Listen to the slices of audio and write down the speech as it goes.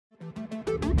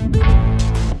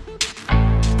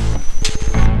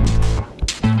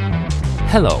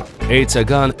Hello, it's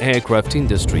Agan Aircraft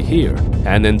Industry here,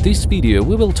 and in this video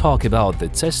we will talk about the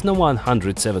Cessna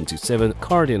 177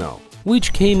 Cardinal,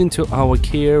 which came into our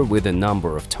care with a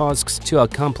number of tasks to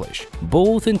accomplish,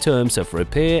 both in terms of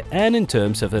repair and in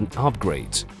terms of an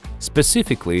upgrade.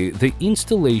 Specifically, the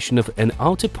installation of an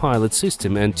autopilot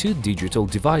system and two digital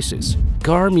devices,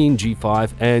 Garmin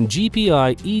G5 and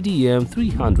GPI EDM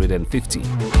 350.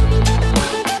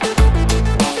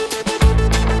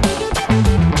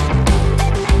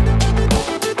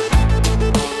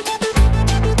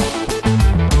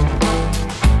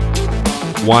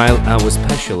 While our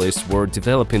specialists were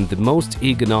developing the most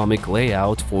economic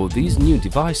layout for these new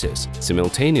devices,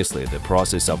 simultaneously the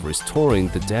process of restoring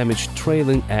the damaged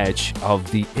trailing edge of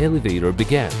the elevator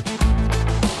began.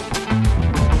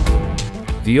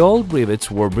 The old rivets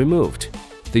were removed,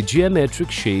 the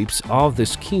geometric shapes of the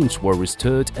skins were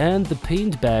restored and the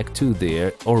paint back to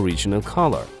their original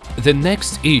color. The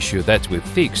next issue that we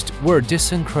fixed were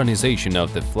desynchronization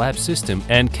of the flap system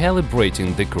and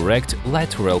calibrating the correct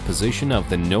lateral position of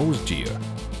the nose gear.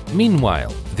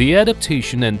 Meanwhile, the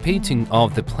adaptation and painting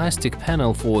of the plastic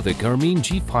panel for the Garmin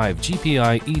G5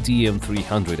 GPI EDM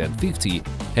 350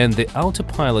 and the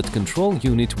autopilot control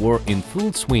unit were in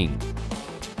full swing.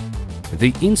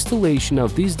 The installation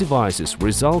of these devices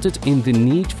resulted in the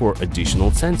need for additional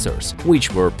sensors,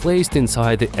 which were placed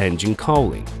inside the engine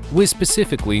cowling. We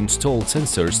specifically installed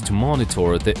sensors to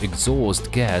monitor the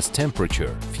exhaust gas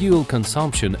temperature, fuel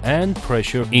consumption and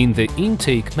pressure in the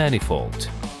intake manifold.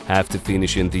 After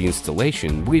finishing the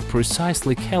installation, we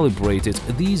precisely calibrated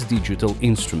these digital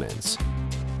instruments.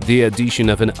 The addition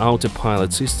of an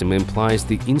autopilot system implies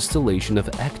the installation of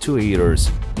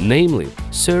actuators, namely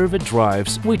servo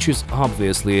drives, which is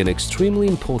obviously an extremely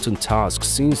important task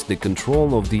since the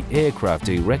control of the aircraft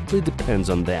directly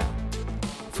depends on them.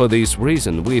 For this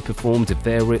reason, we performed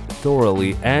very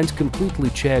thoroughly and completely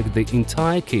checked the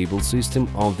entire cable system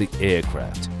of the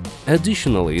aircraft.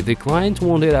 Additionally, the client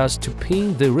wanted us to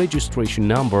pin the registration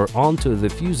number onto the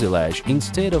fuselage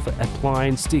instead of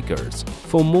applying stickers.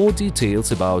 For more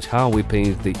details about how we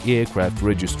paint the aircraft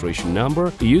registration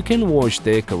number, you can watch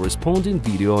the corresponding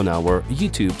video on our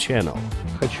YouTube channel.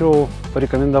 Хочу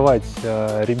порекомендовать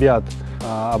ребят,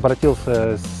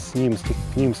 обратился к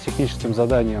ним с техническим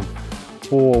заданием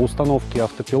по установке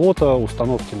автопилота,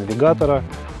 установке навигатора,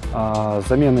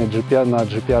 замены на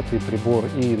G5 прибор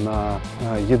и на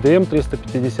EDM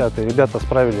 350. Ребята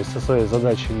справились со своей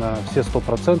задачей на все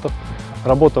 100%.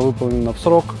 Работа выполнена в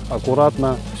срок,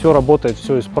 аккуратно. Все работает,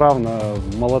 все исправно.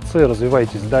 Молодцы,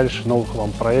 развивайтесь дальше, новых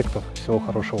вам проектов. Всего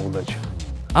хорошего, удачи.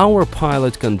 Our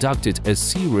pilot conducted a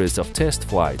series of test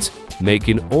flights,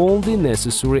 making all the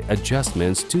necessary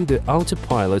adjustments to the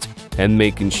autopilot and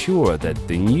making sure that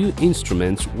the new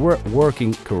instruments were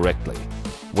working correctly.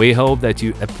 We hope that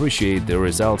you appreciate the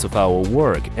results of our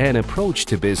work and approach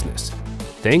to business.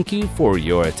 Thank you for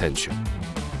your attention.